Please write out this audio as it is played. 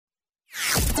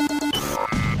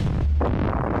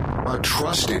a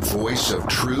trusted voice of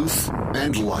truth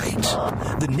and light.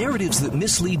 The narratives that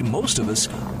mislead most of us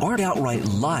aren't outright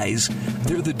lies.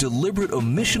 They're the deliberate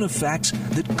omission of facts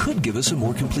that could give us a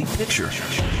more complete picture.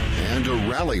 And a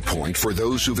rally point for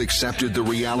those who've accepted the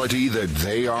reality that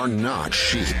they are not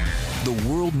sheep. The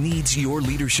world needs your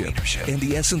leadership, and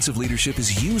the essence of leadership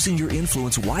is using your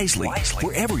influence wisely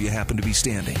wherever you happen to be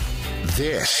standing.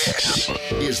 This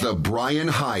is the Bryan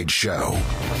Hyde Show.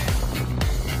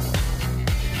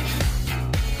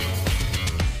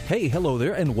 Hey, hello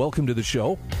there, and welcome to the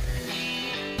show.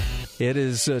 It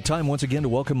is time once again to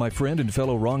welcome my friend and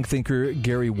fellow wrong thinker,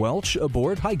 Gary Welch,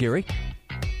 aboard. Hi, Gary.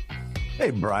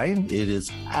 Hey, Brian. It is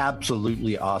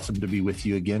absolutely awesome to be with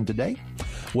you again today.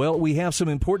 Well, we have some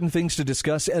important things to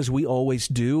discuss, as we always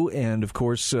do, and, of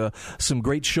course, some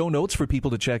great show notes for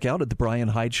people to check out at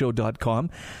thebryanhydeshow.com.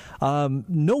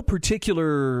 No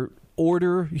particular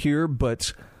order here,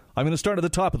 but I'm going to start at the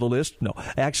top of the list. No,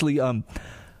 actually,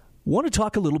 want to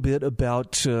talk a little bit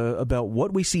about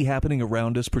what we see happening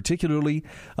around us, particularly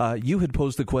you had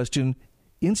posed the question,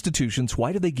 institutions,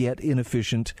 why do they get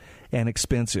inefficient and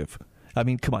expensive? I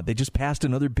mean, come on, they just passed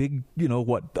another big,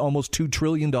 almost $2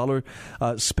 trillion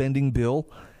spending bill.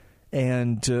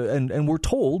 And we're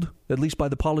told, at least by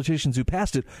the politicians who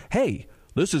passed it, hey,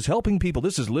 this is helping people.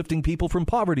 This is lifting people from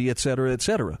poverty, et cetera, et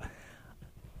cetera.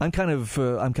 I'm kind of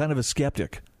a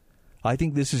skeptic. I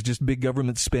think this is just big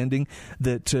government spending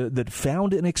that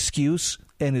found an excuse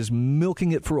and is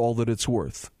milking it for all that it's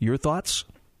worth. Your thoughts?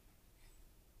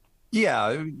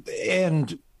 Yeah,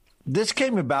 and this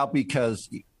came about because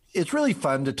it's really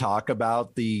fun to talk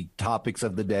about the topics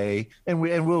of the day, and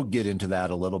we'll get into that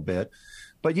a little bit.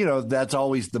 But, that's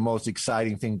always the most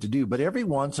exciting thing to do. But every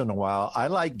once in a while, I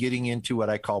like getting into what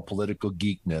I call political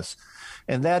geekness.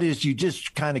 And that is you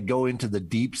just kind of go into the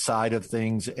deep side of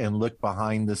things and look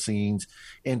behind the scenes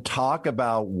and talk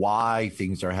about why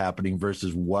things are happening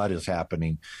versus what is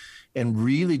happening, and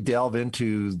really delve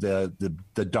into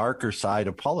the darker side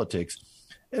of politics.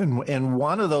 And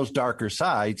one of those darker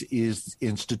sides is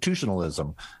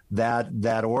institutionalism,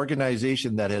 that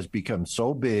organization that has become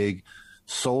so big,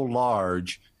 so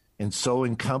large, and so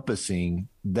encompassing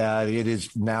that it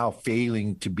is now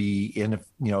failing to be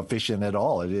efficient at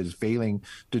all. It is failing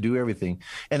to do everything.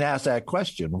 And ask that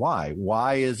question, why?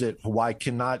 Why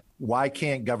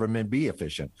can't government be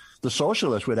efficient? The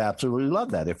socialists would absolutely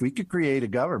love that. If we could create a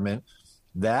government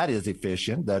that is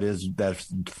efficient, that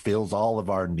fills all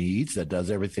of our needs, that does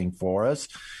everything for us,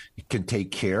 can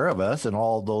take care of us and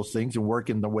all those things and work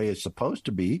in the way it's supposed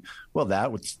to be, well,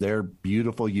 that was their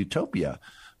beautiful utopia.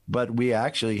 But we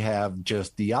actually have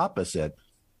just the opposite.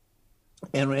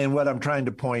 And what I'm trying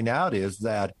to point out is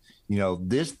that,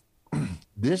 this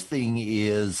thing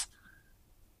is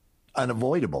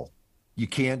unavoidable. You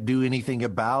can't do anything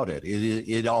about it.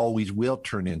 It always will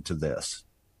turn into this.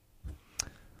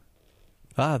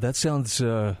 That sounds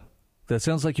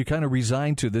like you're kind of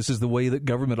resigned to this is the way that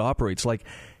government operates. Like,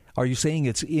 are you saying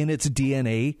it's in its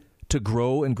DNA to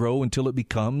grow and grow until it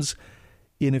becomes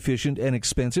inefficient and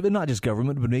expensive, and not just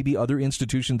government, but maybe other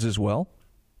institutions as well?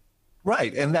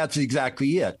 Right, and that's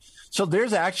exactly it. So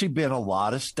there's actually been a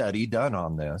lot of study done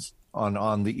on this,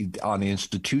 on the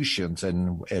institutions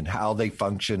and how they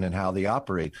function and how they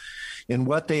operate. And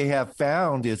what they have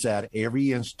found is that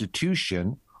every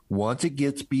institution, once it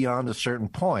gets beyond a certain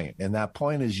point, and that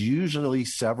point is usually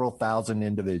several thousand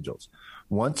individuals.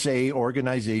 Once a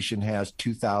organization has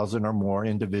 2,000 or more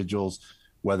individuals,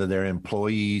 whether they're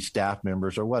employees, staff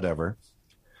members, or whatever,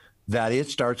 that it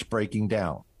starts breaking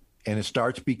down and it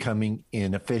starts becoming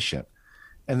inefficient.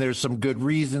 And there's some good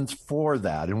reasons for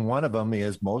that. And one of them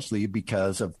is mostly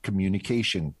because of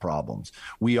communication problems.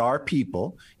 We are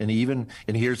people, and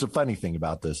here's the funny thing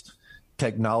about this,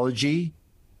 technology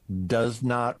does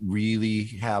not really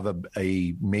have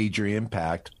a major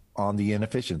impact on the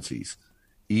inefficiencies.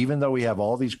 Even though we have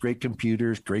all these great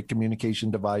computers, great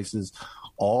communication devices,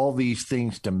 all these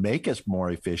things to make us more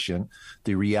efficient,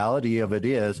 the reality of it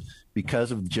is,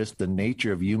 because of just the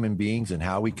nature of human beings and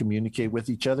how we communicate with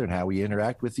each other and how we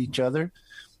interact with each other,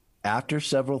 after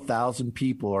several thousand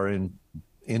people are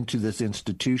into this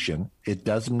institution, it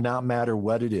does not matter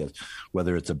what it is,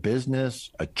 whether it's a business,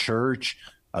 a church,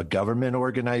 a government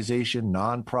organization,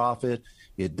 nonprofit,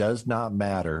 it does not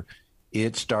matter.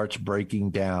 It starts breaking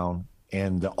down,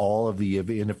 and all of the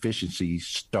inefficiencies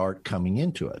start coming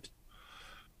into it.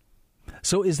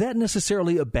 So is that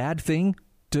necessarily a bad thing?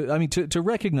 To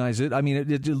recognize it,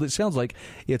 it sounds like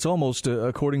it's almost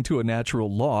according to a natural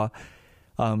law.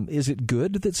 Is it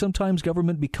good that sometimes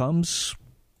government becomes,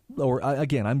 or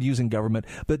again, I'm using government,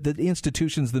 but that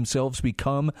institutions themselves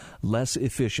become less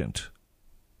efficient?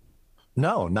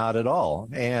 No, not at all.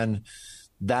 And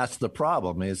that's the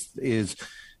problem is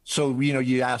so,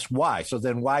 you ask why. So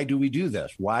then why do we do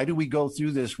this? Why do we go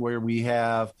through this where we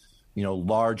have,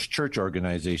 large church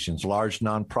organizations, large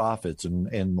nonprofits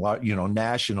and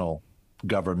national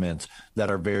governments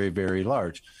that are very, very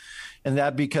large? And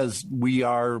that because we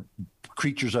are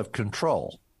creatures of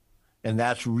control. And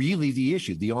that's really the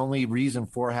issue. The only reason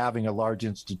for having a large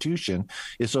institution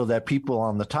is so that people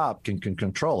on the top can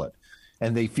control it.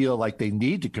 And they feel like they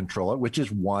need to control it, which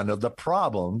is one of the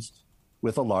problems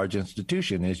with a large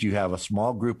institution, is you have a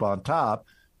small group on top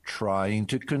trying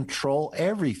to control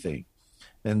everything.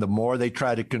 And the more they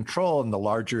try to control and the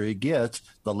larger it gets,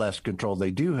 the less control they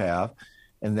do have.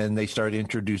 And then they start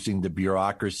introducing the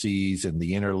bureaucracies and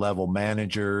the inter-level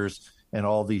managers and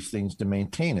all these things to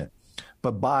maintain it.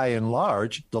 But by and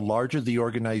large, the larger the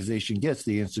organization gets,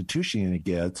 the institution it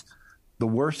gets, the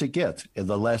worse it gets. And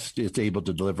the less it's able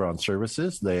to deliver on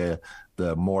services, the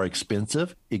more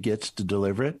expensive it gets to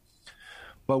deliver it.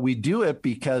 But we do it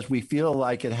because we feel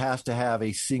like it has to have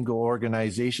a single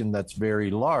organization that's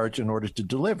very large in order to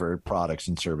deliver products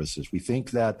and services. We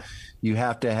think that you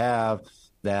have to have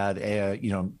that,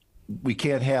 we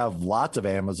can't have lots of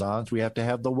Amazons. We have to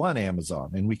have the one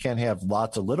Amazon. And we can't have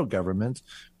lots of little governments.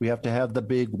 We have to have the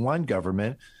big one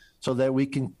government so that we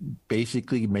can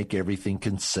basically make everything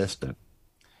consistent.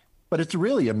 But it's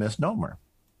really a misnomer.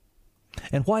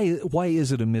 And why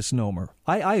is it a misnomer?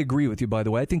 I agree with you, by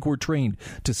the way. I think we're trained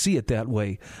to see it that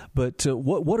way. But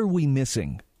what are we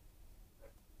missing?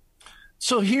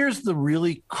 So here's the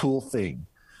really cool thing.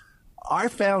 Our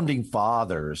founding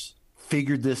fathers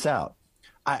figured this out.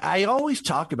 I always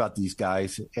talk about these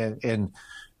guys, and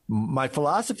my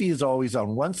philosophy is always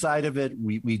on one side of it,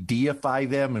 we deify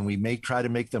them and we try to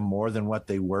make them more than what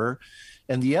they were.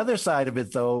 And the other side of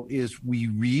it, though, is we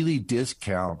really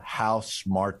discount how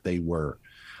smart they were.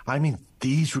 I mean,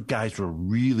 these guys were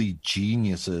really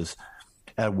geniuses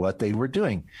at what they were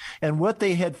doing. And what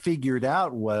they had figured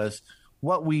out was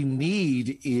what we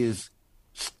need is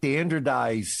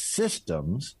standardized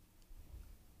systems,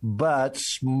 but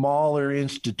smaller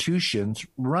institutions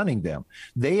running them.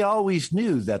 They always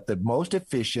knew that the most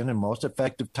efficient and most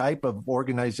effective type of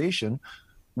organization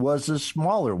was a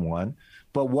smaller one.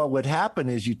 But what would happen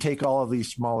is you take all of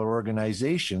these smaller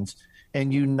organizations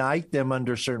and unite them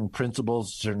under certain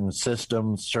principles, certain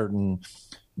systems, certain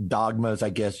dogmas, I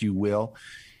guess you will.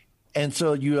 And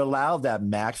so you allow that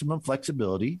maximum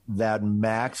flexibility, that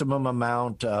maximum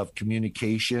amount of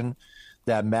communication,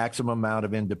 that maximum amount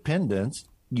of independence.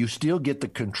 You still get the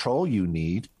control you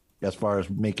need as far as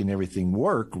making everything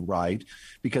work right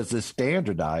because it's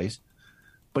standardized,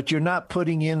 but you're not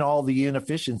putting in all the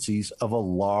inefficiencies of a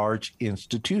large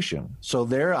institution. So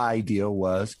their idea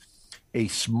was a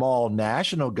small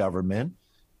national government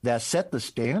that set the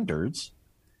standards,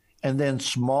 and then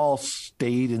small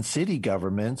state and city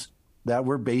governments that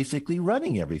were basically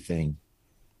running everything.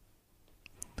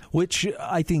 Which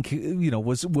I think,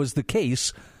 was the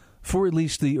case for at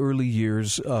least the early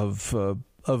years of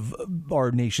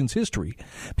our nation's history.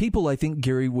 People, I think,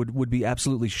 Gary, would be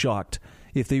absolutely shocked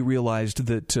if they realized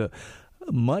that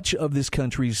much of this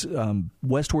country's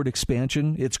westward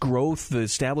expansion, its growth, the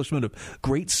establishment of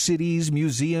great cities,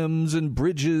 museums, and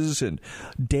bridges, and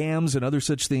dams, and other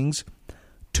such things,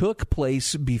 took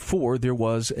place before there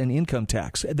was an income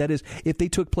tax. That is, if they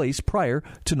took place prior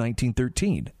to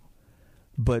 1913.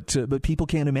 But people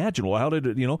can't imagine. Well,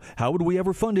 how would we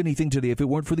ever fund anything today if it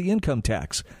weren't for the income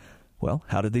tax? Well,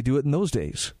 how did they do it in those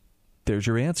days? There's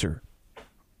your answer.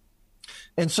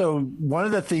 And so one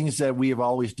of the things that we have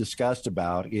always discussed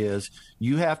about is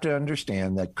you have to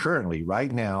understand that currently,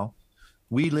 right now,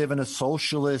 we live in a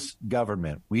socialist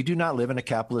government. We do not live in a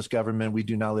capitalist government. We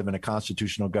do not live in a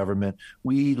constitutional government.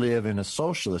 We live in a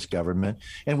socialist government,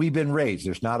 and we've been raised.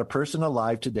 There's not a person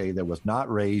alive today that was not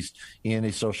raised in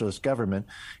a socialist government.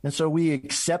 And so we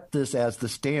accept this as the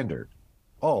standard.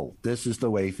 Oh, this is the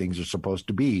way things are supposed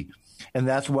to be. And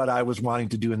that's what I was wanting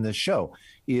to do in this show,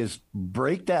 is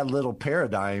break that little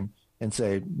paradigm and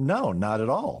say, no, not at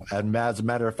all. And as a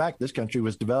matter of fact, this country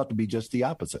was developed to be just the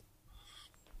opposite.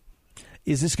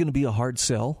 Is this going to be a hard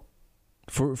sell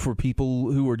for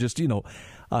people who are just,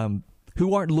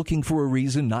 who aren't looking for a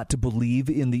reason not to believe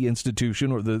in the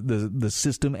institution or the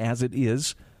system as it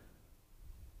is?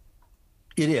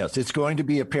 It is. It's going to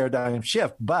be a paradigm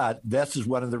shift, but this is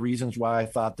one of the reasons why I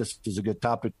thought this is a good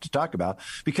topic to talk about,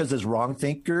 because as wrong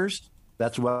thinkers,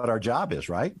 that's what our job is,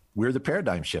 right? We're the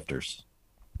paradigm shifters.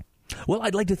 Well,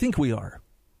 I'd like to think we are.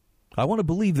 I want to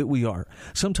believe that we are.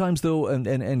 Sometimes, though,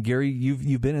 and Gary,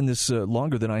 you've been in this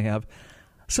longer than I have.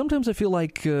 sometimes I feel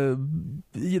like,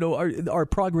 our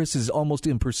progress is almost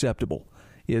imperceptible.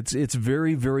 It's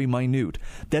very, very minute.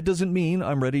 That doesn't mean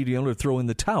I'm ready to throw in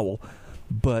the towel,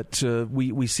 but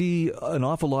we see an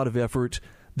awful lot of effort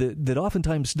that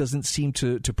oftentimes doesn't seem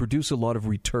to produce a lot of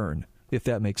return, if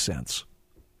that makes sense.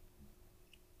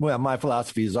 Well, my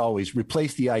philosophy is always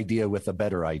replace the idea with a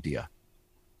better idea.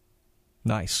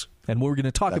 Nice. And we're going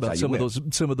to talk about some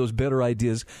of those better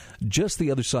ideas just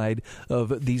the other side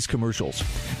of these commercials.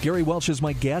 Gary Welch is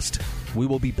my guest. We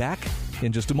will be back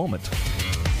in just a moment.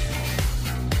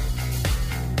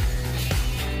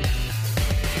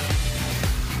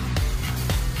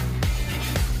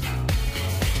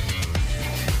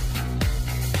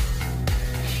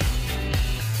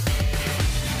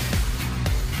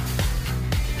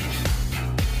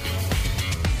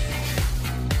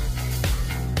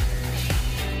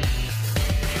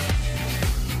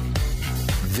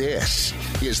 This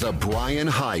is the Bryan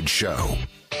Hyde Show.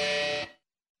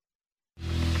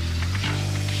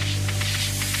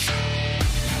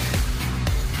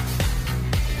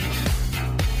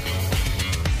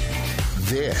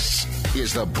 This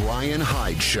is the Bryan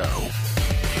Hyde Show.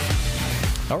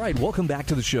 All right, welcome back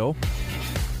to the show.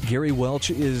 Gary Welch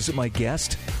is my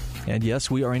guest. And yes,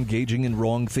 we are engaging in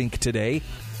Wrong Think today.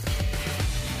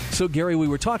 So, Gary, we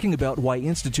were talking about why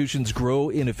institutions grow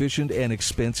inefficient and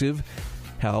expensive,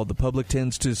 how the public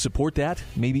tends to support that,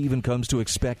 maybe even comes to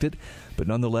expect it. But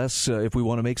nonetheless, if we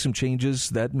want to make some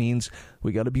changes, that means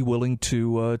we got to be willing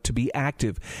to be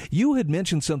active. You had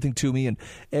mentioned something to me,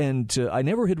 and I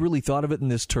never had really thought of it in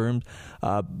this term,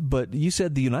 but you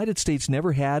said the United States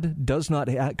never had, does not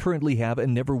currently have,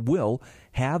 and never will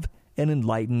have an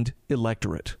enlightened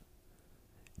electorate.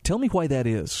 Tell me why that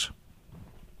is.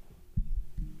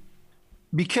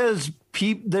 Because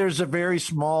there's a very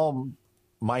small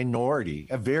minority,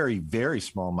 a very, very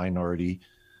small minority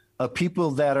of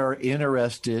people that are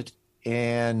interested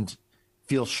and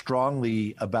feel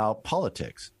strongly about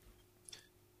politics.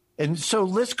 And so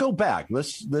let's go back.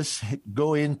 Let's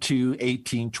go into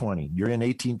 1820. You're in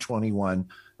 1821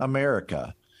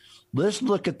 America. Let's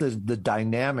look at the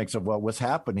dynamics of what was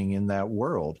happening in that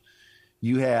world.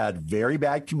 You had very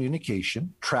bad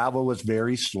communication. Travel was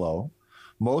very slow.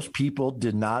 Most people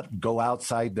did not go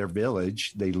outside their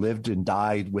village. They lived and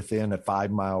died within a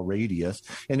 5-mile radius,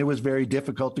 and it was very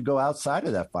difficult to go outside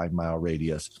of that 5-mile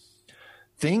radius.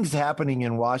 Things happening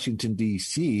in Washington,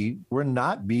 D.C. were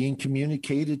not being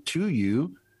communicated to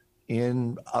you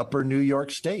in upper New York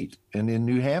State and in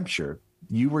New Hampshire.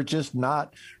 You were just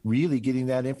not really getting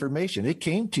that information. It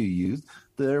came to you.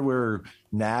 There were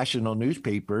national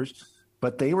newspapers,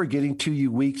 but they were getting to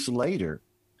you weeks later.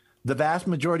 The vast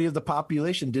majority of the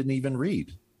population didn't even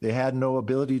read. They had no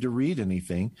ability to read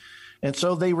anything. And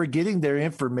so they were getting their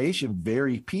information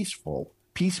very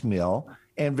piecemeal,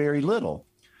 and very little.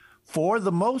 For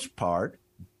the most part,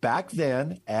 back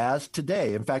then as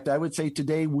today, in fact, I would say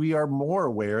today we are more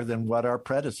aware than what our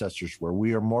predecessors were.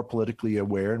 We are more politically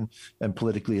aware and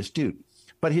politically astute.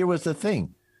 But here was the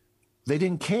thing. They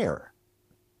didn't care.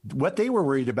 What they were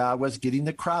worried about was getting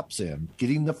the crops in,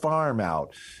 getting the farm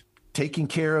out, taking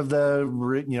care of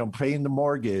paying the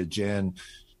mortgage and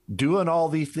doing all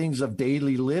these things of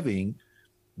daily living,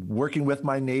 working with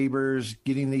my neighbors,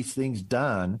 getting these things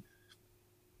done.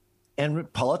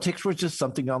 And politics was just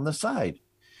something on the side.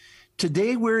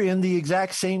 Today, we're in the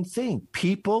exact same thing.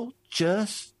 People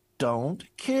just don't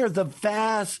care. The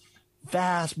vast,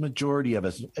 vast majority of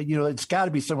us, it's got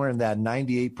to be somewhere in that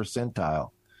 98 percentile.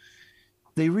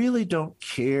 They really don't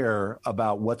care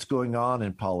about what's going on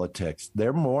in politics.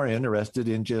 They're more interested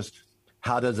in just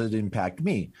how does it impact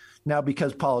me? Now,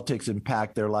 because politics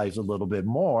impact their lives a little bit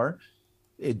more,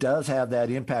 it does have that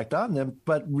impact on them.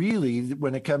 But really,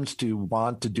 when it comes to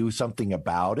want to do something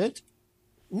about it,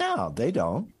 no, they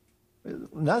don't.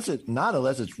 Not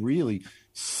unless it's really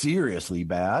seriously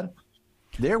bad.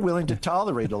 They're willing to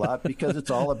tolerate a lot because it's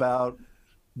all about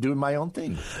doing my own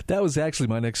thing. That was actually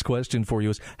my next question for you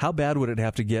is how bad would it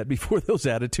have to get before those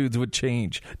attitudes would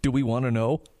change? Do we want to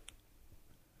know?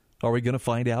 Are we going to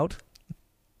find out?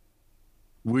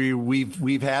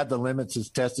 We've had the limits as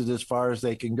tested as far as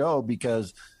they can go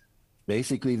because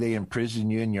basically they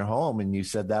imprison you in your home and you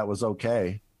said that was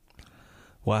okay.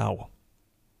 Wow.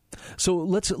 So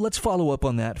let's follow up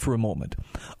on that for a moment.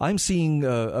 I'm seeing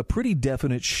a pretty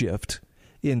definite shift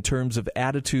in terms of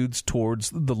attitudes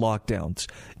towards the lockdowns,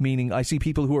 meaning I see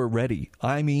people who are ready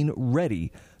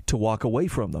to walk away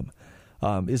from them.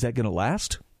 Is that going to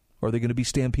last? Or are they going to be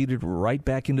stampeded right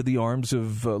back into the arms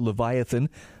of Leviathan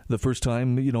the first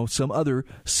time, some other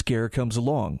scare comes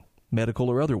along, medical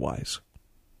or otherwise?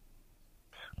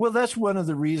 Well, that's one of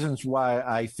the reasons why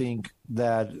I think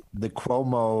that the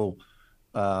Cuomo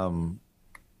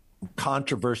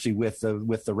controversy with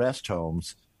the rest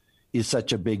homes is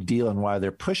such a big deal, and why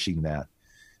they're pushing that.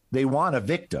 They want a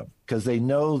victim because they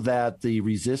know that the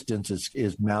resistance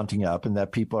is mounting up, and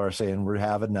that people are saying we've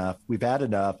had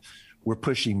enough, we're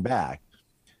pushing back.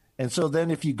 And so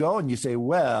then if you go and you say,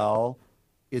 well,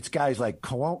 it's guys like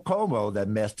Cuomo that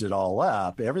messed it all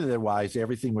up, otherwise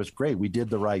everything was great, we did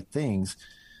the right things,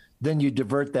 then you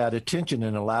divert that attention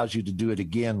and allows you to do it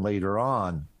again later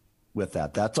on with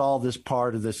that. That's all this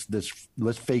part of this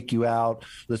let's fake you out,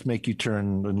 let's make you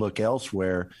turn and look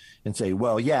elsewhere and say,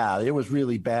 well, yeah, it was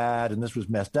really bad and this was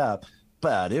messed up,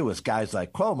 but it was guys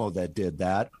like Cuomo that did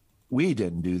that. We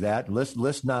didn't do that.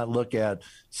 Let's not look at,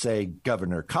 say,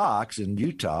 Governor Cox in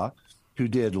Utah, who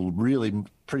did really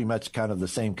pretty much kind of the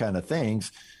same kind of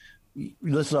things.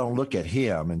 Let's don't look at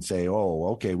him and say,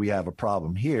 oh, okay, we have a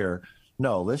problem here.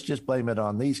 No, let's just blame it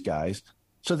on these guys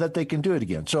so that they can do it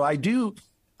again. So I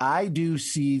do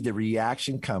see the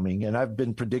reaction coming, and I've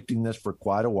been predicting this for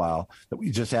quite a while, that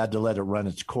we just had to let it run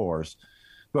its course.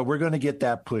 But we're going to get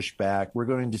that pushback. We're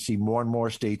going to see more and more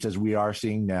states, as we are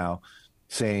seeing now,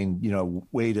 saying,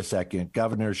 wait a second,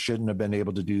 governors shouldn't have been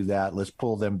able to do that. Let's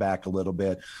pull them back a little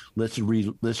bit. Let's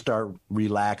start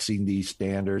relaxing these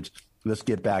standards. Let's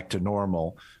get back to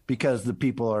normal, because the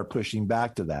people are pushing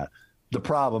back to that. The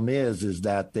problem is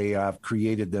that they have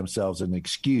created themselves an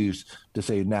excuse to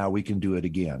say, now we can do it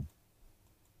again.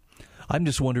 I'm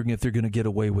just wondering if they're going to get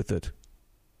away with it.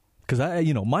 Because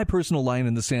my personal line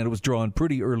in the sand was drawn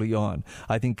pretty early on.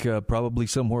 I think probably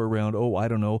somewhere around,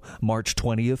 March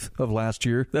 20th of last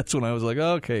year. That's when I was like,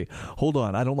 okay, hold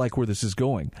on, I don't like where this is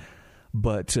going.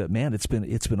 But man, it's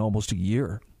been almost a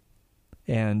year,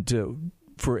 and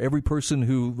for every person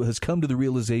who has come to the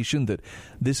realization that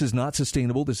this is not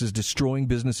sustainable, this is destroying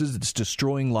businesses, it's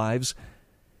destroying lives,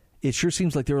 it sure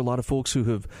seems like there are a lot of folks who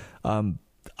have,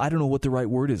 I don't know what the right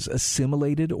word is,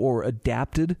 assimilated or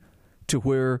adapted to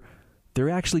where they're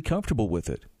actually comfortable with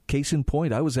it. Case in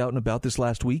point, I was out and about this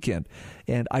last weekend,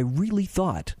 and I really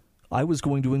thought I was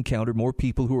going to encounter more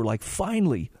people who were like,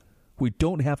 finally, we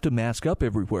don't have to mask up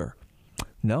everywhere.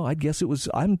 No, I'm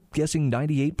guessing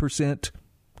 98%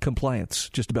 compliance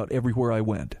just about everywhere I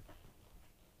went.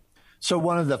 So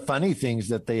one of the funny things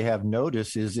that they have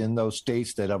noticed is in those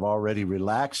states that have already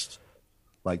relaxed,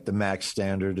 like the max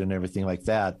standard and everything like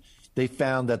that, they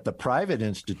found that the private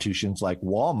institutions like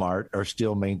Walmart are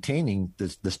still maintaining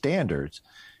the standards.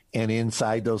 And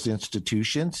inside those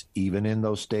institutions, even in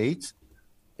those states,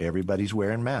 everybody's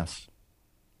wearing masks.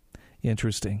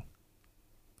 Interesting.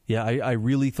 Yeah, I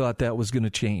really thought that was going to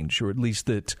change, or at least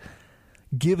that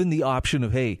given the option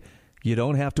of, hey, you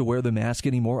don't have to wear the mask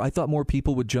anymore, I thought more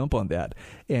people would jump on that.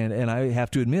 And I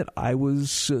have to admit, I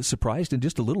was surprised and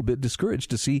just a little bit discouraged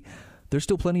to see there's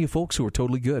still plenty of folks who are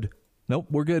totally good. Nope,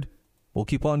 we're good. We'll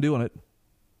keep on doing it,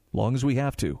 long as we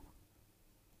have to.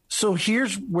 So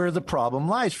here's where the problem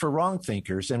lies for wrong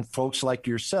thinkers and folks like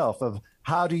yourself of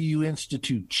how do you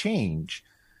institute change?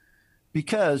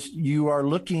 Because you are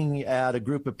looking at a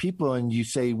group of people and you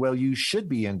say, well, you should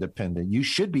be independent. You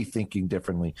should be thinking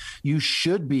differently. You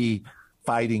should be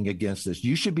fighting against this.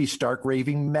 You should be stark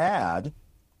raving mad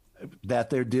that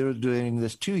they're doing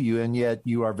this to you, and yet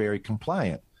you are very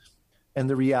compliant. And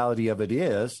the reality of it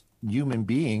is, human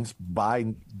beings,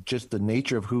 by just the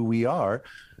nature of who we are,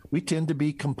 we tend to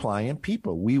be compliant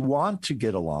people. We want to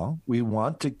get along. We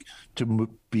want to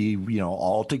be,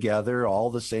 all together, all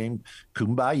the same,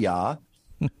 kumbaya.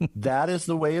 That is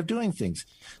the way of doing things.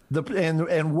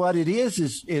 And what it is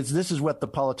this is what the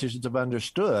politicians have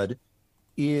understood,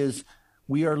 is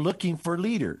we are looking for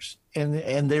leaders.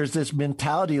 And there's this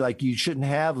mentality like you shouldn't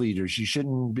have leaders. You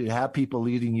shouldn't have people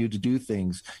leading you to do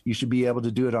things. You should be able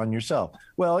to do it on yourself.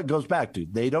 Well, it goes back to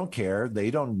they don't care.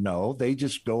 They don't know. They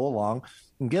just go along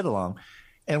and get along.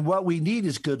 And what we need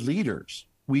is good leaders.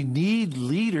 We need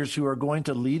leaders who are going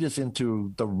to lead us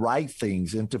into the right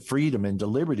things, into freedom, into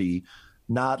liberty,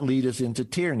 not lead us into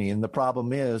tyranny. And the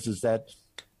problem is that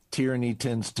tyranny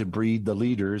tends to breed the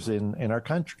leaders in our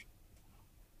country.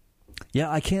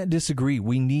 Yeah, I can't disagree.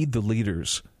 We need the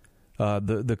leaders.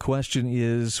 The question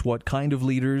is what kind of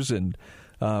leaders, and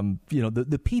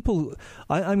the people.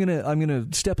 I'm gonna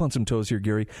step on some toes here,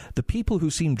 Gary. The people who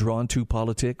seem drawn to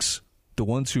politics, the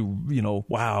ones who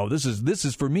wow, this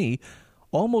is for me,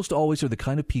 almost always are the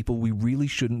kind of people we really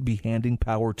shouldn't be handing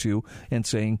power to and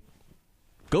saying,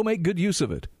 go make good use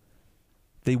of it.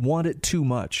 They want it too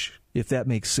much, if that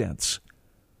makes sense.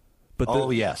 But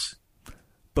yes.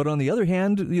 But on the other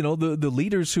hand, the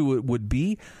leaders who would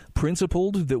be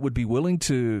principled, that would be willing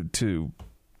to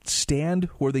stand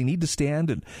where they need to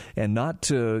stand and not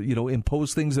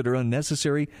impose things that are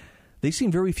unnecessary, they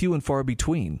seem very few and far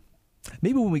between.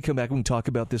 Maybe when we come back, we can talk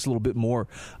about this a little bit more.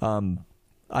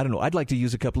 I don't know. I'd like to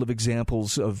use a couple of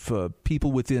examples of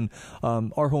people within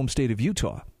our home state of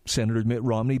Utah. Senator Mitt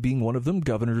Romney being one of them,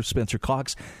 Governor Spencer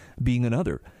Cox being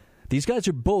another. These guys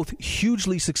are both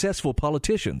hugely successful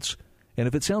politicians. And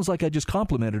if it sounds like I just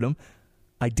complimented them,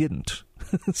 I didn't.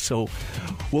 So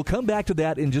we'll come back to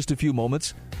that in just a few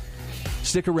moments.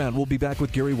 Stick around. We'll be back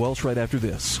with Gary Welch right after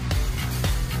this.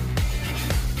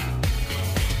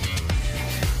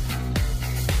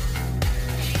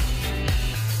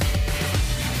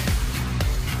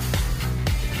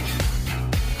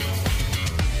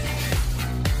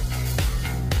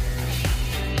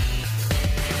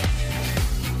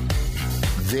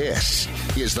 This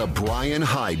is the Bryan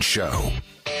Hyde Show.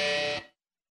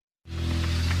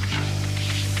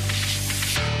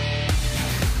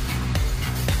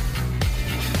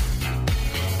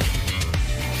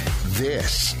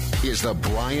 This is the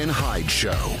Bryan Hyde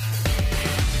Show.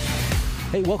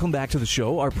 Hey, welcome back to the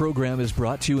show. Our program is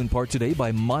brought to you in part today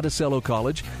by Monticello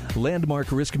College,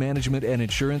 Landmark Risk Management and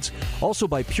Insurance, also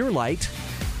by Pure Light.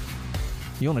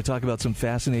 You want to talk about some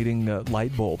fascinating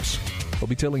light bulbs. I'll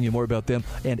be telling you more about them,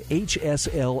 and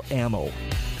HSL Ammo.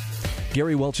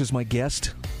 Gary Welch is my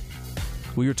guest.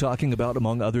 We were talking about,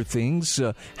 among other things,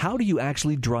 how do you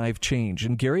actually drive change?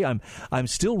 And Gary, I'm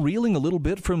still reeling a little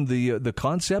bit from the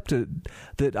concept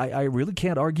that I really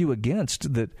can't argue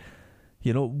against, that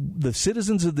the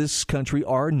citizens of this country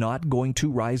are not going to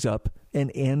rise up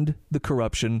and end the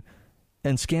corruption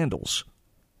and scandals.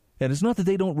 And it's not that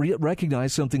they don't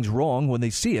recognize something's wrong when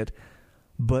they see it,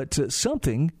 but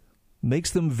something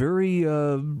makes them very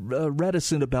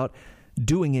reticent about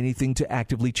doing anything to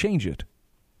actively change it.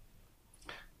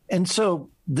 And so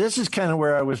this is kind of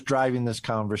where I was driving this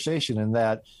conversation, in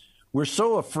that we're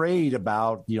so afraid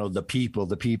about, the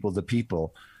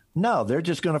people. No, they're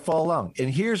just going to follow along.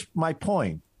 And here's my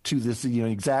point to this,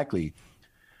 exactly.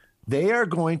 They are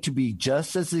going to be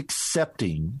just as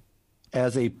accepting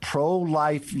as a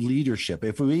pro-life leadership.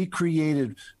 If we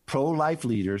created pro-life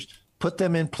leaders, put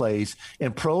them in place,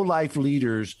 and pro-life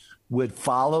leaders would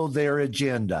follow their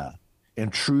agenda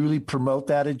and truly promote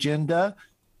that agenda,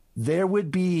 there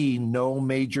would be no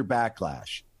major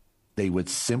backlash. They would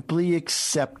simply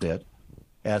accept it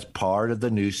as part of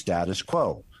the new status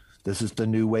quo. This is the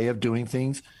new way of doing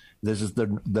things. This is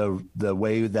the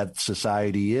way that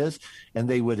society is, and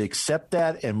they would accept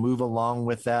that and move along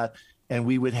with that. And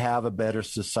we would have a better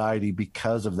society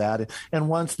because of that. And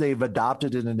once they've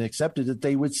adopted it and accepted it,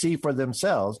 they would see for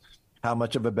themselves how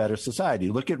much of a better society.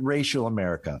 Look at racial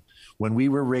America. When we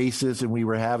were racist and we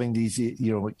were having these,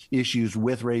 issues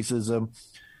with racism,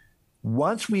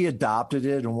 once we adopted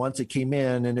it and once it came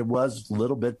in, and it was a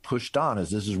little bit pushed on us,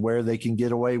 this is where they can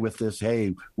get away with this.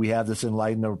 Hey, we have this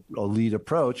enlightened elite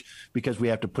approach because we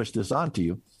have to push this onto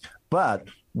you. But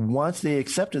once they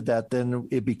accepted that, then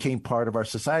it became part of our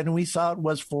society, and we saw it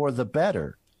was for the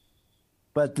better.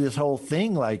 But this whole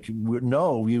thing,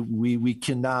 we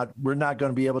cannot, we're not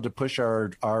going to be able to push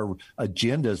our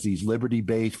agendas, these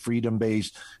liberty-based,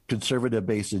 freedom-based,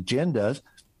 conservative-based agendas,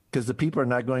 because the people are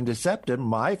not going to accept it.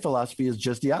 My philosophy is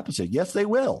just the opposite. Yes, they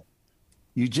will.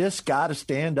 You just got to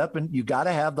stand up, and you got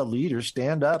to have the leaders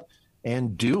stand up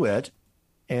and do it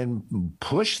and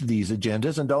push these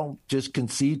agendas, and don't just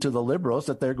concede to the liberals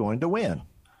that they're going to win.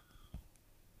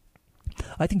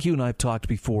 I think you and I have talked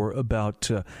before about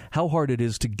how hard it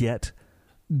is to get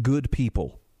good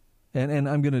people, and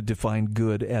I'm going to define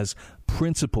good as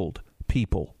principled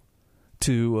people,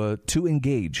 to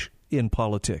engage in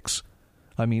politics.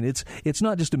 I mean, it's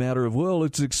not just a matter of, well,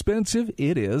 it's expensive.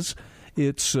 It is.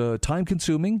 It's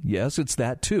time-consuming. Yes, it's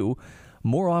that too.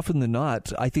 More often than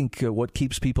not, I think what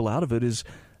keeps people out of it is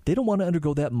they don't want to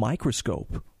undergo that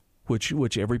microscope,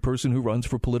 which every person who runs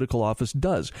for political office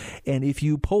does. And if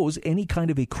you pose any kind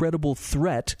of a credible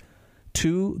threat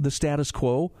to the status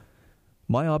quo,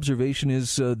 my observation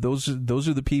is those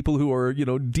are the people who are,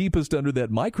 deepest under that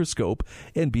microscope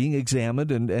and being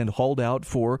examined and hauled out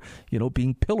for,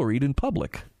 being pilloried in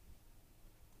public.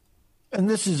 And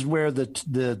this is where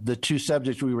the two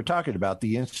subjects we were talking about,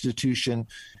 the institution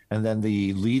and then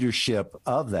the leadership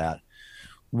of that.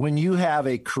 When you have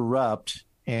a corrupt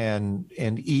and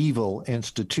an evil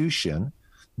institution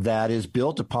that is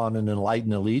built upon an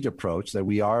enlightened elite approach, that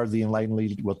we are the enlightened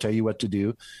elite, we'll tell you what to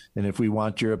do, and if we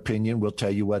want your opinion, we'll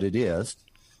tell you what it is.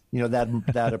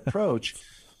 That approach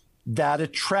that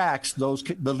attracts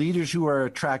the leaders who are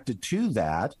attracted to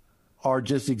that are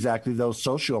just exactly those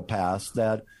sociopaths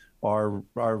that are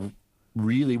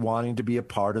really wanting to be a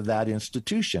part of that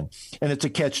institution. And it's a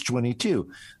catch-22.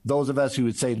 Those of us who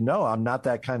would say, no, I'm not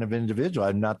that kind of individual.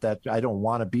 I don't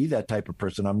want to be that type of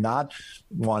person. I'm not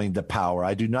wanting the power.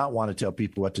 I do not want to tell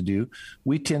people what to do.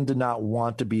 We tend to not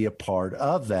want to be a part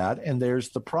of that. And there's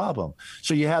the problem.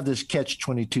 So you have this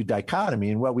catch-22 dichotomy.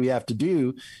 And what we have to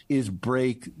do is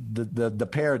break the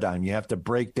paradigm. You have to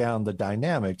break down the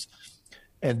dynamics.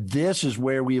 And this is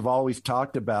where we've always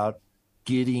talked about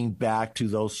getting back to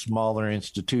those smaller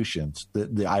institutions.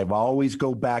 I've always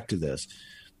go back to this.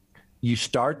 You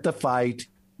start the fight,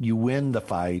 you win the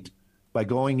fight by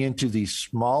going into these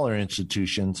smaller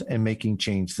institutions and making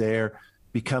change there,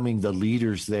 becoming the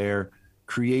leaders there,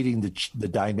 creating the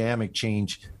dynamic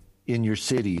change in your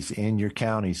cities, in your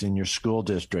counties, in your school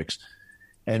districts.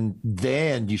 And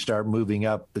then you start moving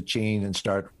up the chain and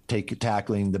start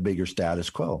tackling the bigger status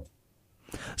quo.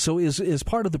 So is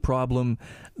part of the problem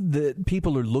that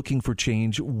people are looking for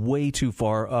change way too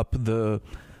far up the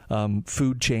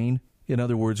food chain? In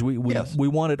other words, we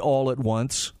want it all at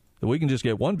once. We can just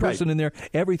get one person in there,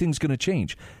 everything's going to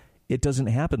change. It doesn't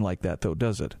happen like that, though,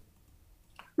 does it?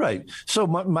 Right. So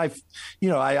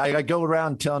I go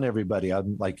around telling everybody,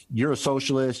 I'm like, you're a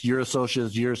socialist, you're a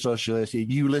socialist, you're a socialist.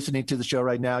 You listening to the show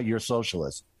right now, you're a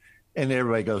socialist. And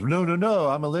everybody goes, no,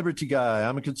 I'm a liberty guy.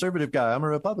 I'm a conservative guy. I'm a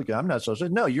Republican. I'm not a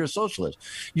socialist. No, you're a socialist.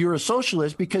 You're a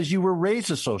socialist because you were raised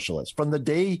a socialist. From the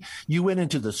day you went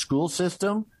into the school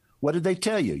system, what did they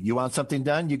tell you? You want something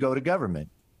done, you go to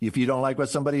government. If you don't like what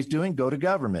somebody's doing, go to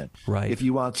government. Right. If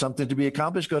you want something to be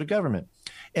accomplished, go to government.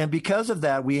 And because of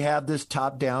that, we have this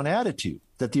top-down attitude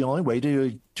that the only way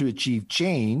to achieve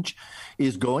change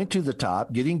is going to the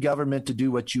top, getting government to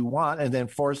do what you want, and then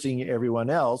forcing everyone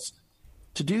else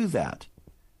to do that.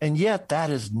 And yet that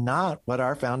is not what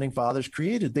our founding fathers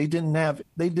created. They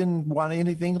didn't want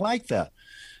anything like that.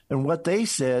 And what they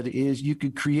said is you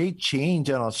could create change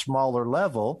on a smaller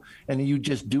level and you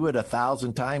just do it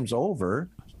 1,000 times over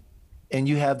and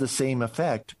you have the same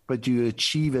effect, but you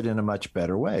achieve it in a much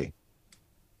better way.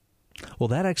 Well,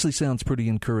 that actually sounds pretty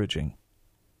encouraging.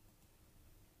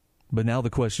 But now the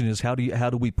question is, how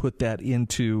do we put that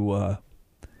into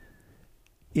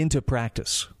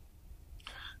practice?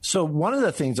 So one of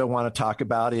the things I want to talk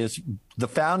about is the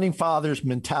founding fathers'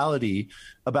 mentality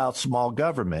about small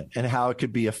government and how it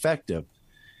could be effective.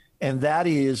 And that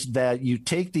is that you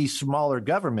take these smaller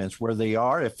governments where they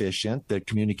are efficient, the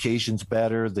communication's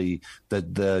better, the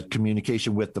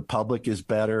communication with the public is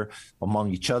better among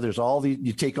each other.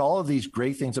 You take all of these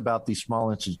great things about these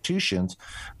small institutions,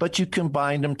 but you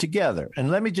combine them together. And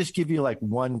let me just give you like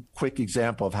one quick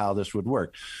example of how this would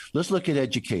work. Let's look at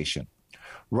education.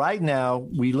 Right now,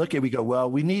 we go, well,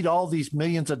 we need all these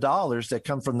millions of dollars that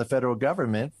come from the federal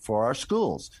government for our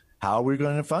schools. How are we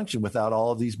going to function without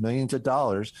all of these millions of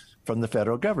dollars from the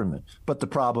federal government? But the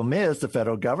problem is the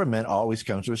federal government always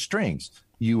comes with strings.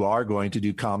 You are going to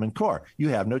do Common Core. You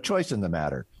have no choice in the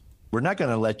matter. We're not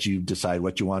going to let you decide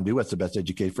what you want to do, what's the best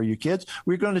education for your kids.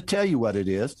 We're going to tell you what it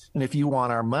is. And if you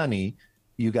want our money,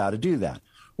 you got to do that.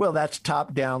 Well, that's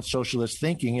top-down socialist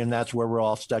thinking, and that's where we're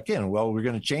all stuck in. Well, we're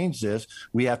going to change this.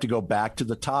 We have to go back to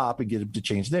the top and get them to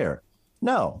change there.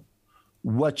 No.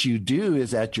 What you do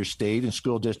is at your state and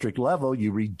school district level,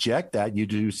 you reject that. You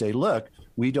do say, look,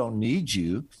 we don't need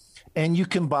you, and you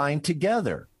combine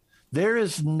together. There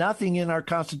is nothing in our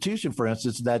Constitution, for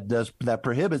instance, that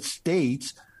prohibits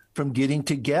states from getting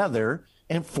together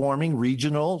and forming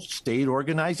regional state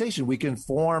organization. We can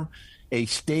form a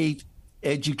state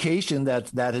education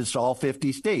that is all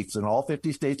 50 states, and all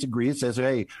 50 states agree. It says,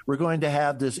 hey, we're going to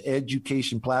have this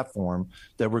education platform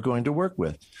that we're going to work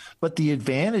with. But the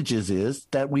advantages is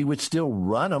that we would still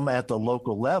run them at the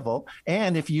local level.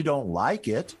 And if you don't like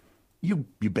it, you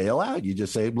bail out. You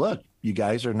just say, look, you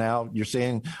guys are now, you're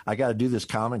saying I got to do this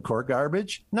Common Core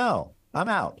garbage. No, I'm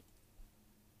out.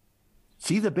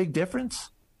 See the big difference?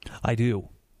 I do.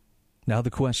 Now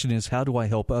the question is, how do I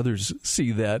help others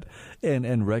see that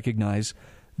and recognize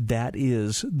that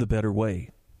is the better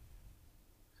way?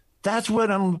 That's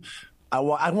what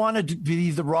I wanted to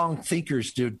be the wrong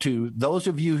thinkers to those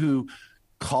of you who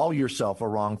call yourself a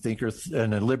wrong thinker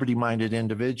and a liberty-minded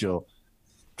individual.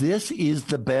 This is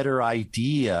the better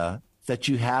idea that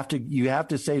you have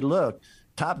to say, look,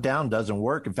 top down doesn't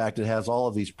work. In fact, it has all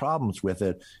of these problems with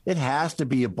it. It has to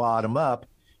be a bottom up.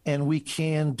 And we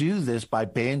can do this by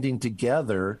banding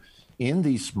together in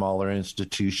these smaller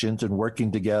institutions and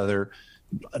working together,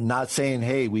 not saying,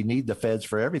 hey, we need the feds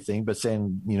for everything, but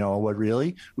saying, you know what,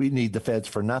 really, we need the feds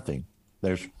for nothing.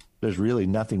 There's really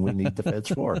nothing we need the feds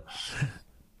for.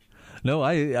 No,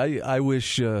 I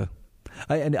wish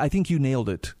And I think you nailed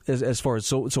it as far as,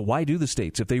 so why do the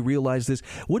states, if they realize this,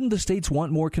 wouldn't the states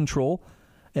want more control?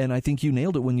 And I think you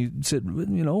nailed it when you said,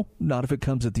 not if it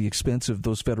comes at the expense of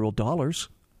those federal dollars,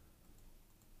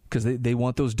 because they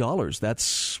want those dollars.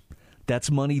 That's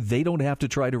money they don't have to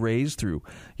try to raise through,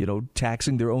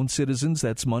 taxing their own citizens.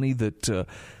 That's money that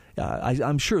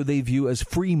I'm sure they view as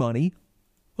free money.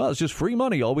 Well, it's just free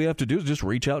money. All we have to do is just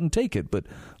reach out and take it. But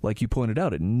like you pointed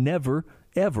out, it never,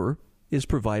 ever is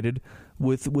provided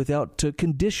without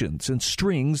conditions and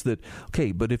strings that,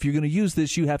 okay, but if you're going to use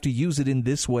this, you have to use it in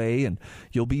this way, and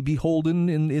you'll be beholden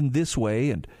in this way.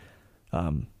 And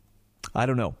I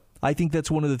don't know. I think that's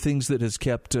one of the things that has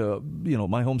kept,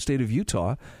 my home state of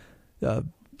Utah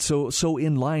so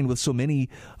in line with so many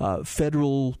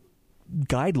federal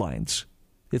guidelines.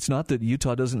 It's not that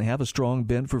Utah doesn't have a strong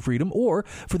bent for freedom or,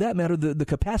 for that matter, the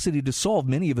capacity to solve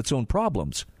many of its own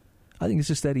problems. I think it's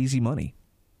just that easy money.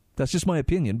 That's just my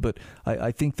opinion, but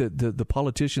I think that the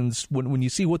politicians, when you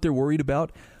see what they're worried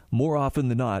about, more often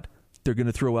than not, they're going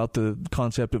to throw out the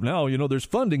concept of, now, there's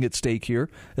funding at stake here,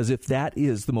 as if that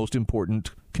is the most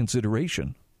important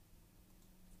consideration.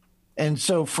 And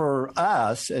so for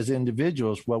us as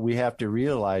individuals, what we have to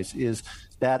realize is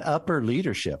that upper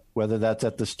leadership, whether that's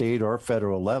at the state or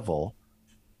federal level,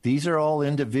 these are all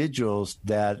individuals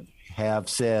that have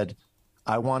said,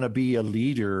 I want to be a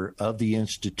leader of the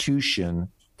institution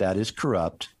that is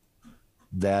corrupt,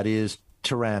 that is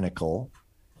tyrannical.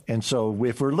 And so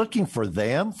if we're looking for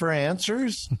them for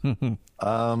answers,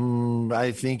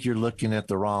 I think you're looking at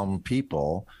the wrong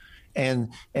people. And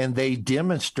they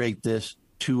demonstrate this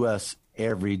to us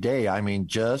every day. I mean,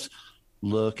 just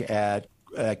look at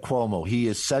Cuomo. He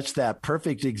is such that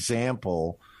perfect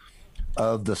example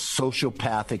of the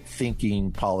sociopathic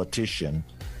thinking politician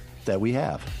that we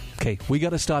have. Okay, we got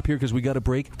to stop here because we got a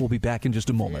break. We'll be back in just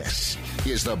a moment. This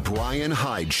is the Bryan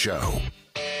Hyde Show.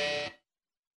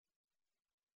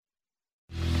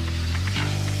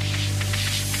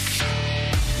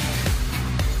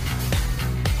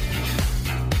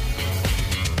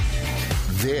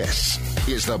 This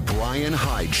is the Bryan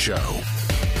Hyde Show.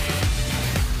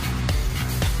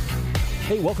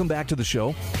 Hey, welcome back to the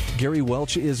show. Gary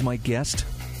Welch is my guest.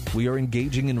 We are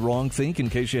engaging in wrong think, in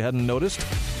case you hadn't noticed.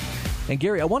 And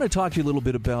Gary, I want to talk to you a little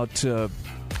bit about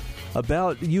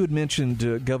you had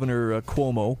mentioned Governor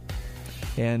Cuomo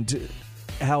and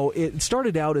how it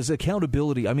started out as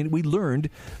accountability. I mean, we learned,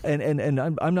 and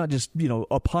I'm not just,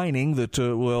 opining that,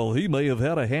 he may have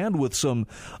had a hand with some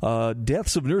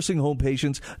deaths of nursing home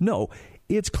patients. No,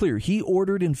 it's clear. He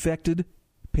ordered infected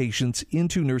patients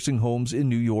into nursing homes in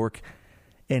New York.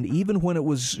 And even when it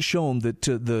was shown that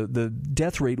the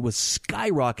death rate was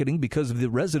skyrocketing because of the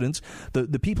residents,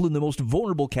 the people in the most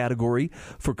vulnerable category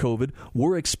for COVID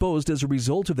were exposed as a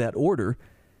result of that order,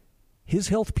 his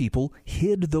health people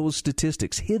hid those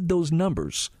statistics, hid those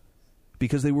numbers,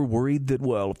 because they were worried that,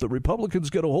 if the Republicans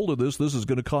get a hold of this is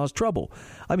going to cause trouble.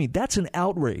 I mean, that's an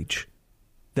outrage.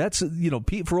 That's,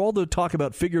 for all the talk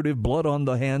about figurative blood on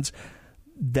the hands,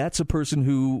 that's a person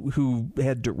who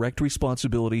had direct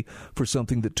responsibility for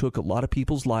something that took a lot of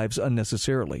people's lives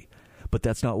unnecessarily. But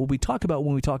that's not what we talk about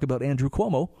when we talk about Andrew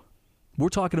Cuomo. We're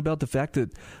talking about the fact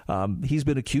that he's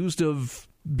been accused of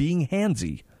being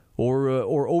handsy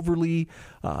or overly,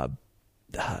 I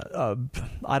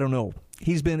don't know.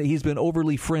 He's been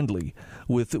overly friendly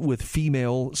with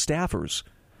female staffers.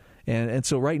 And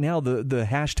so right now the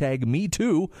hashtag Me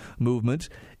Too movement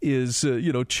is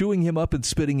chewing him up and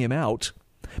spitting him out.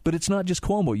 But it's not just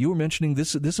Cuomo. You were mentioning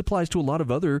this applies to a lot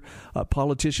of other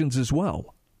politicians as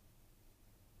well.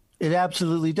 It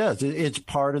absolutely does. It's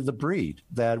part of the breed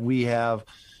that we have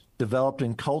developed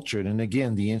and cultured. And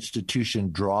again, the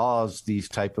institution draws these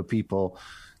type of people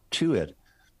to it.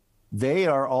 They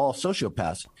are all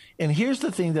sociopaths. And here's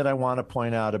the thing that I want to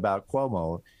point out about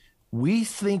Cuomo. We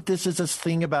think this is a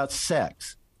thing about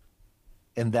sex,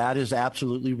 and that is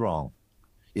absolutely wrong.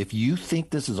 If you think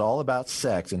this is all about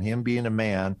sex and him being a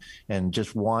man and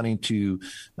just wanting to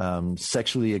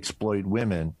sexually exploit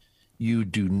women, you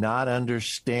do not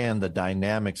understand the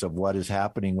dynamics of what is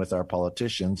happening with our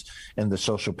politicians and the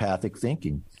sociopathic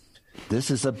thinking.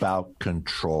 This is about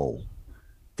control.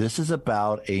 This is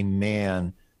about a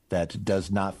man that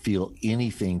does not feel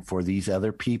anything for these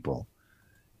other people.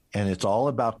 And it's all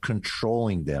about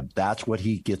controlling them. That's what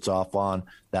he gets off on.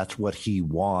 That's what he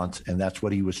wants. And that's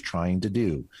what he was trying to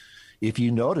do. If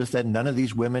you notice that none of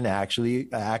these women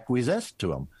actually acquiesced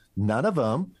to him, none of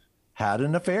them had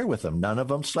an affair with him. None of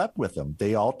them slept with him.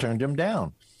 They all turned him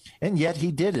down. And yet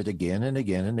he did it again and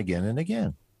again and again and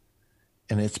again.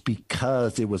 And it's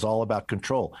because it was all about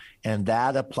control. And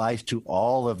that applies to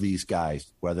all of these guys,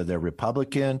 whether they're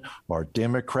Republican or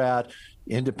Democrat,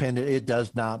 independent, it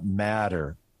does not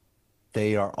matter.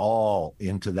 They are all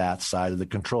into that side of the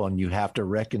control. And you have to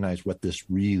recognize what this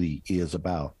really is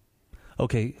about.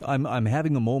 Okay, I'm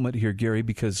having a moment here, Gary,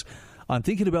 because I'm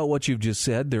thinking about what you've just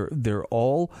said. They're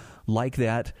all like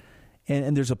that.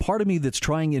 And there's a part of me that's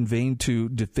trying in vain to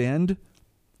defend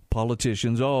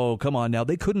politicians. Oh, come on now.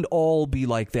 They couldn't all be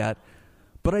like that.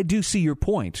 But I do see your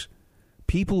point.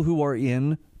 People who are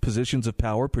in positions of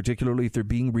power, particularly if they're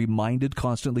being reminded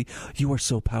constantly, you are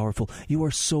so powerful, you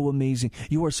are so amazing,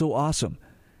 you are so awesome.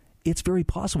 It's very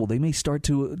possible they may start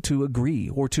to agree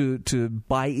or to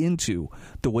buy into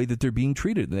the way that they're being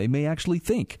treated. They may actually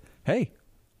think, hey,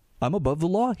 I'm above the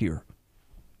law here.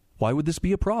 Why would this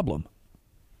be a problem?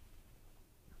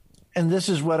 And this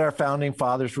is what our founding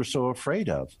fathers were so afraid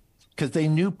of, because they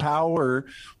knew power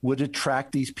would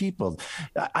attract these people.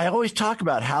 I always talk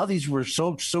about how these were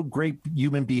so great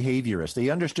human behaviorists. They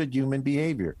understood human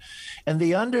behavior, and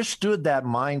they understood that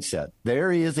mindset.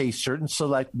 There is a certain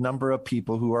select number of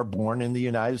people who are born in the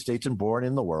United States and born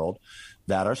in the world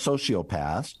that are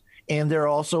sociopaths, and they're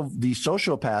also, these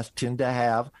sociopaths tend to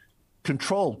have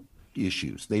control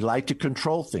issues. They like to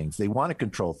control things. They want to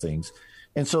control things.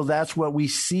 And so that's what we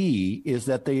see, is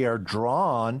that they are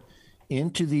drawn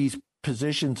into these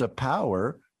positions of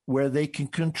power where they can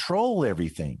control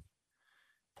everything.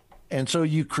 And so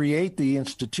you create the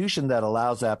institution that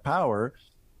allows that power.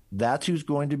 That's who's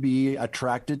going to be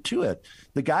attracted to it.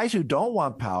 The guys who don't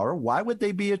want power, why would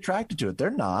they be attracted to it?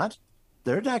 They're not.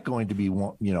 They're not going to be,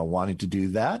 wanting to do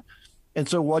that. And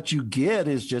so what you get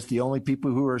is just the only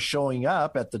people who are showing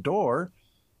up at the door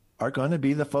are going to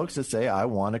be the folks that say, I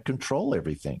want to control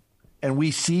everything. And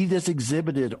we see this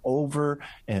exhibited over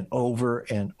and over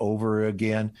and over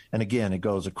again. And again, it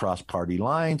goes across party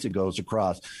lines. It goes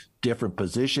across different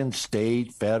positions,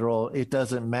 state, federal. It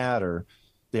doesn't matter.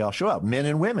 They all show up, men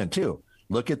and women, too.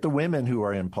 Look at the women who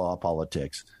are in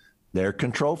politics. They're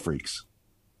control freaks.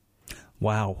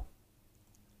 Wow.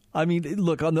 I mean,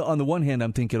 look, on the one hand,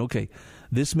 I'm thinking, okay,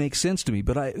 this makes sense to me.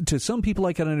 But to some people,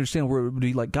 I can understand where it would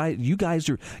be like, you guys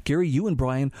are, Gary, you and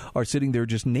Bryan are sitting there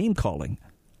just name calling.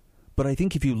 But I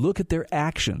think if you look at their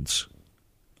actions,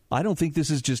 I don't think this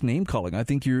is just name calling. I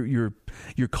think you're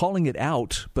calling it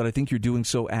out, but I think you're doing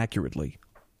so accurately,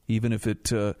 even if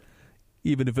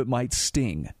it might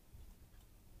sting.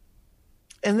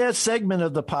 And that segment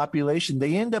of the population,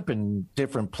 they end up in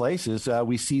different places.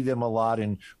 We see them a lot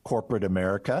in corporate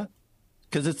America,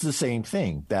 because it's the same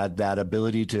thing, that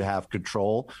ability to have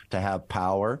control, to have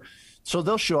power. So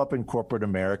they'll show up in corporate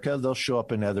America. They'll show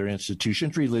up in other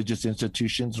institutions. Religious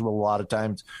institutions will a lot of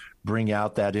times bring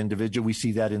out that individual. We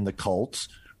see that in the cults,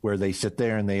 where they sit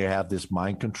there and they have this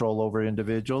mind control over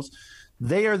individuals.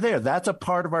 They are there. That's a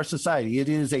part of our society. It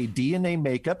is a DNA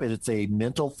makeup. It's a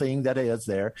mental thing that is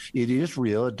there. It is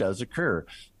real. It does occur.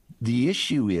 The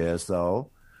issue is, though,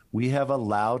 we have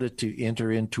allowed it to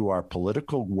enter into our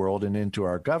political world and into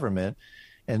our government.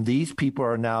 And these people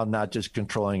are now not just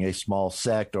controlling a small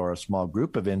sect or a small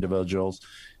group of individuals.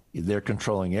 They're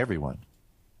controlling everyone.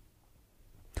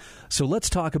 So let's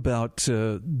talk about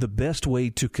the best way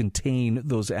to contain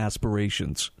those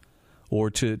aspirations, or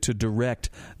to direct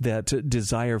that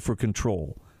desire for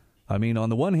control. I mean, on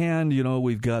the one hand,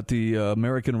 we've got the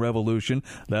American Revolution.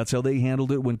 That's how they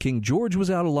handled it when King George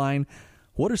was out of line.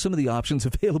 What are some of the options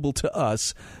available to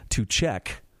us to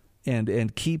check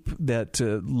and keep that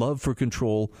love for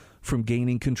control from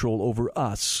gaining control over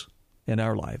us and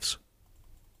our lives?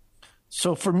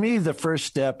 So for me, the first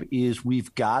step is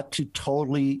we've got to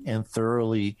totally and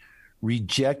thoroughly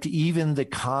reject even the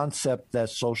concept that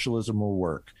socialism will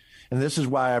work. And this is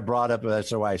why I brought up,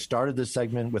 that's why I started this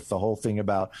segment with the whole thing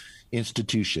about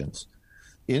institutions.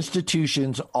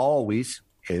 Institutions always,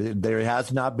 there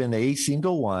has not been a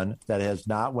single one that has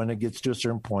not, when it gets to a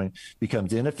certain point,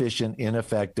 becomes inefficient,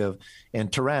 ineffective,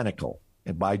 and tyrannical,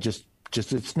 and by just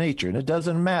its nature. And it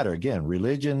doesn't matter, again,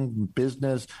 religion,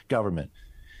 business, government.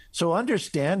 So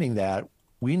understanding that,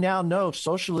 we now know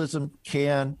socialism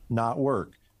cannot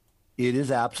work. It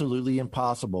is absolutely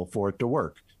impossible for it to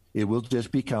work. It will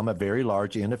just become a very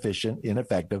large, inefficient,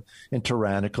 ineffective, and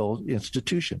tyrannical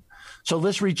institution. So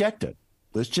let's reject it.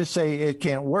 Let's just say it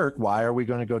can't work. Why are we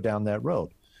going to go down that road?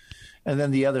 And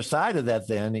then the other side of that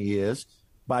then is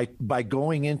by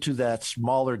going into that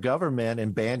smaller government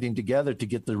and banding together to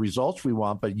get the results we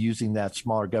want, but using that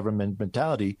smaller government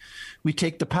mentality, we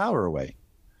take the power away.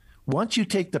 Once you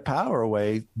take the power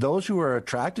away, those who are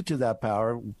attracted to that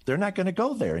power, they're not going to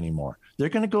go there anymore. They're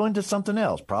going to go into something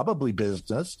else, probably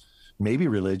business, maybe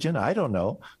religion. I don't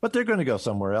know. But they're going to go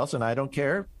somewhere else, and I don't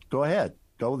care. Go ahead.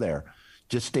 Go there.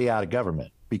 Just stay out of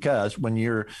government. Because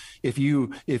if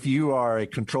you are a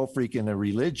control freak in a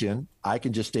religion, I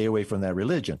can just stay away from that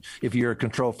religion. If you're a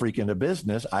control freak in a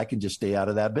business, I can just stay out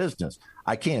of that business.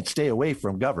 I can't stay away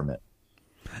from government.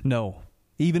 No.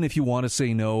 Even if you want to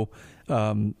say no,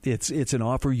 it's an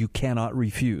offer you cannot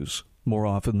refuse more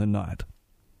often than not.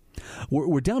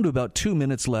 We're down to about 2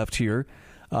 minutes left here.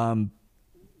 Let's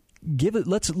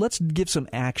give some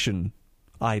action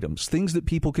items, things that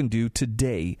people can do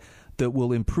today that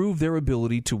will improve their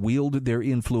ability to wield their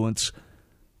influence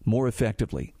more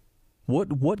effectively.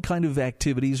 What kind of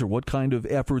activities or what kind of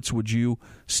efforts would you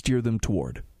steer them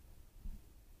toward?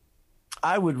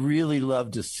 I would really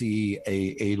love to see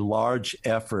a large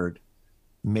effort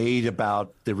made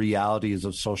about the realities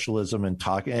of socialism and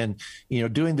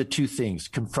doing the two things,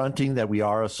 confronting that we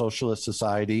are a socialist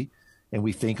society and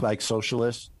we think like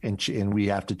socialists and we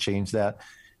have to change that.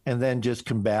 And then just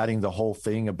combating the whole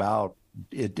thing about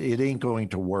it ain't going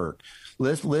to work.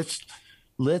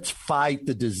 Let's fight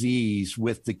the disease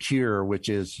with the cure, which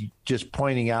is just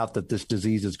pointing out that this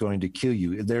disease is going to kill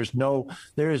you. There is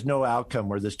no outcome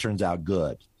where this turns out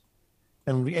good.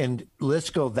 And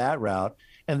let's go that route.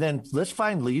 And then let's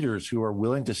find leaders who are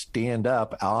willing to stand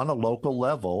up on a local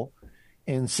level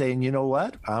and saying, you know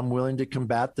what, I'm willing to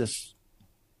combat this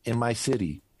in my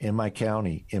city, in my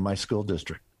county, in my school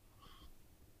district.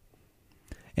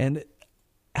 And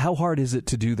how hard is it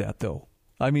to do that, though?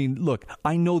 I mean, look,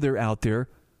 I know they're out there,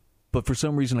 but for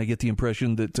some reason I get the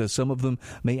impression that some of them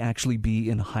may actually be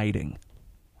in hiding.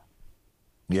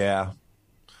 Yeah.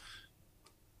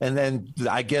 And then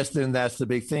I guess that's the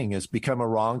big thing is become a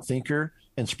wrong thinker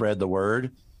and spread the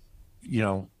word. You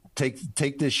know,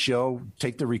 take this show,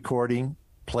 take the recording,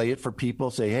 play it for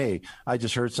people, say, hey, I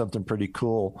just heard something pretty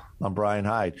cool on Bryan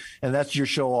Hyde. And that's your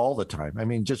show all the time. I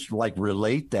mean, just like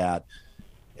relate that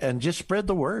and just spread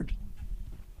the word.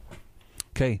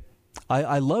 Okay.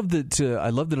 I love that. I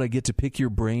love that I get to pick your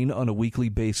brain on a weekly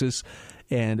basis,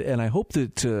 and I hope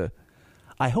that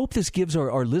this gives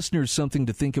our listeners something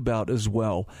to think about as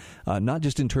well. Not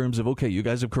just in terms of, okay, you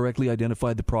guys have correctly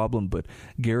identified the problem, but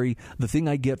Gary, the thing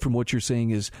I get from what you're saying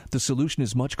is the solution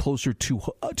is much closer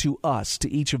to us, to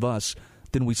each of us,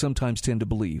 than we sometimes tend to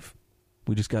believe.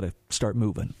 We just got to start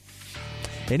moving.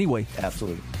 Anyway,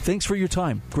 absolutely. Thanks for your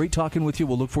time. Great talking with you.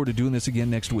 We'll look forward to doing this again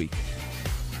next week.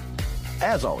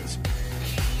 As always.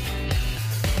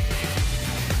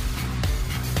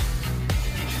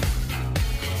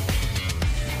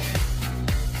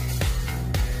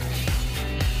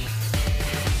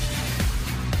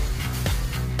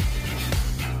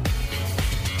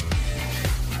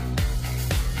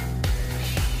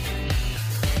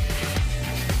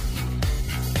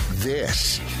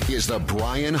 This is the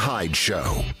Bryan Hyde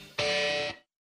Show.